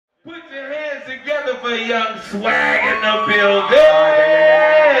Put your hands together for young Swagg in the building.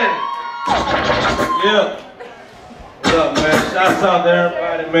 Yeah. What's up, man? Shouts out to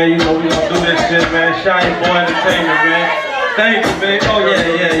everybody, man. You know we gonna do this shit, man. Shiny Boy Entertainment, man. Thank you, man. Oh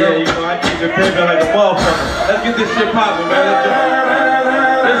yeah. You know I keep it pimping like a motherfucker. Let's get this shit poppin', man. Let's do it.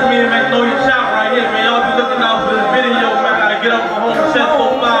 This is me and make Know Your Shop right here, man. Y'all be looking out for this video, man. Gotta get up from home to Chef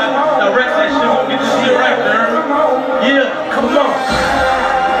 45. Direct that shit. We'll get this shit right there. Yeah, come on.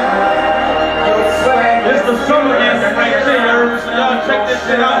 It's the summer anthem right there, so y'all check this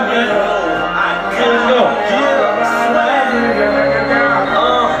shit out, man. Here we go.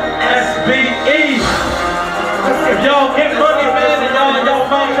 SBE. If y'all get money, man, and y'all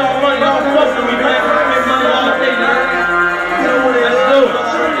bounce y'all money, y'all fuck with me, man. Get money all day, man. Let's do it.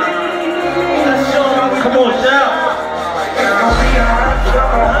 Come on, shout.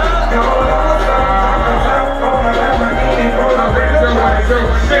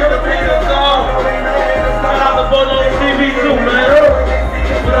 Shake the peanuts off. Shout out to Bonose TV too, man.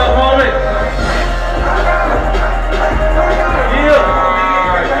 What up, homie? Yeah.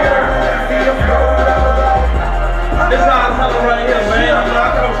 This is how I tell them right here, man. I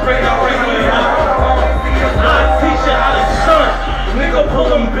come straight out right here, I teach you how to stunt. Nigga, pull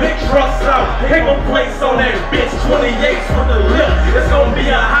them big trucks out. Paper plates on that bitch. 28s for the lip. It's gonna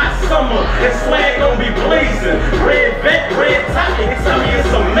be a hot summer. And Swagg gonna be blazing. Red vent, red top. You can tell me it's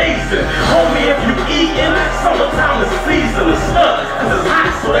amazing. Homie, if you eatin', summertime is season. It's stuck, cause it's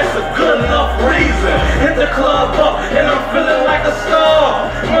hot, so that's a good enough reason. Hit the club up, and I'm feeling like a star.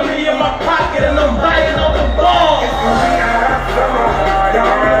 Money in my pocket, and I'm buying on the ball.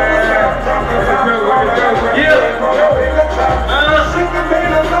 Yeah.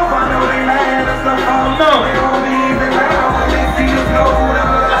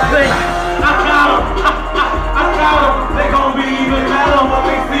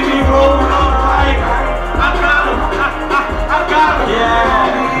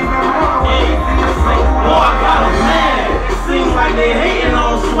 They hating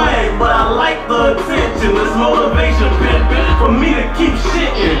on Swagg, but I like the attention. It's motivation, pimpin', for me to keep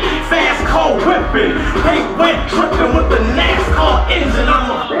shitting. Fast car whipping, paint wet dripping with the NASCAR engine.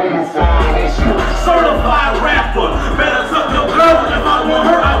 I'm a certified rapper. Better tuck your girl, if I want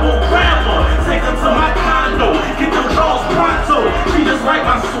her, I will grab her. Take her to my condo, get them draws pronto. She just like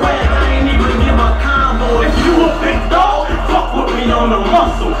my swag, I ain't even give a combo. If you a big dog, fuck with me on the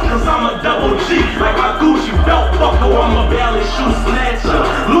muscle, cause I'm a double G. Like my Gucci belt buckle, I'm a belly shoe snatcher.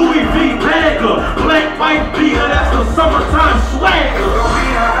 Louis V bagger, black white beater, that's the summertime swagger.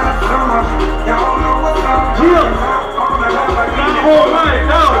 Yeah. Not all right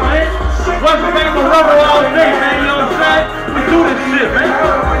now, man. What's the name of rubber all day, man? You know what I'm saying? We do this shit, man.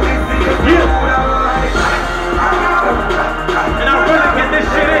 Yeah. And I really get this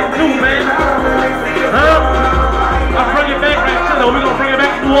shit in too, man. Huh? I'll bring it back right here, though. We're gonna bring it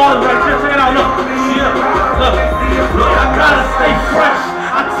back to New Orleans right here. Check it out, look. Yeah. Look, I gotta stay fresh.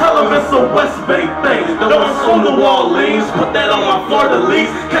 I tell them it's a West Bay thing. Don't assume New Orleans, put that on my Florida lease.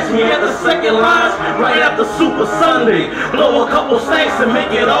 Catch me at the second lines, right after Super Sunday. Blow a couple stacks and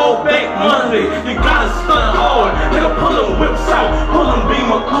make it all back Monday. You gotta stunt hard, nigga, pull them whips out. Pull them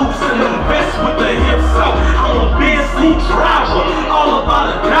Beamer coops and them vests with the hips out. I'm a BSC driver, all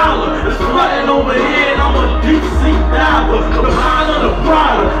about $1. It's flooding over here and I'm a deep sea diver. The finer the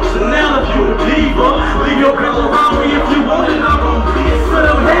brighter, Chanel if you a diva. Leave your girl around me if you want it, I'm gonna be it for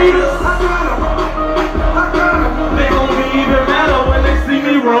them haters. They gon' be even madder when they see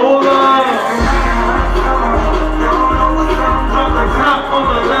me roll up. Drop the top on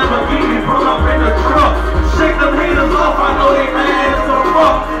the Lamborghini, pull up in the truck. Shake the haters off, I know they mad as a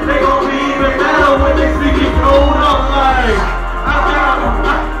fuck. They gon' be even madder when they see me roll up like I got them,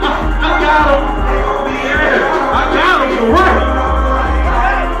 I got them. Yeah, I got them, you're right.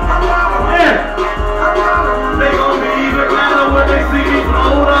 Yeah. They gon' be even madder when they see me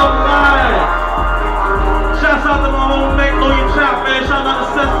roll up like. Shouts out to my homie, Know Your Shop, man. Shout out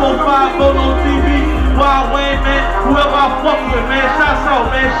to Chef 45, Bonose TV, Wild Wayne, man. Whoever I fuck with, man. Shouts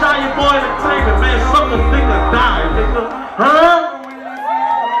out, man. Shiny Boy Entertainment, man. Something nigga die, nigga. Huh?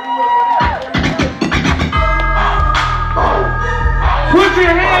 Put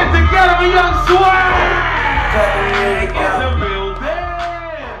your hands together for young Swagg.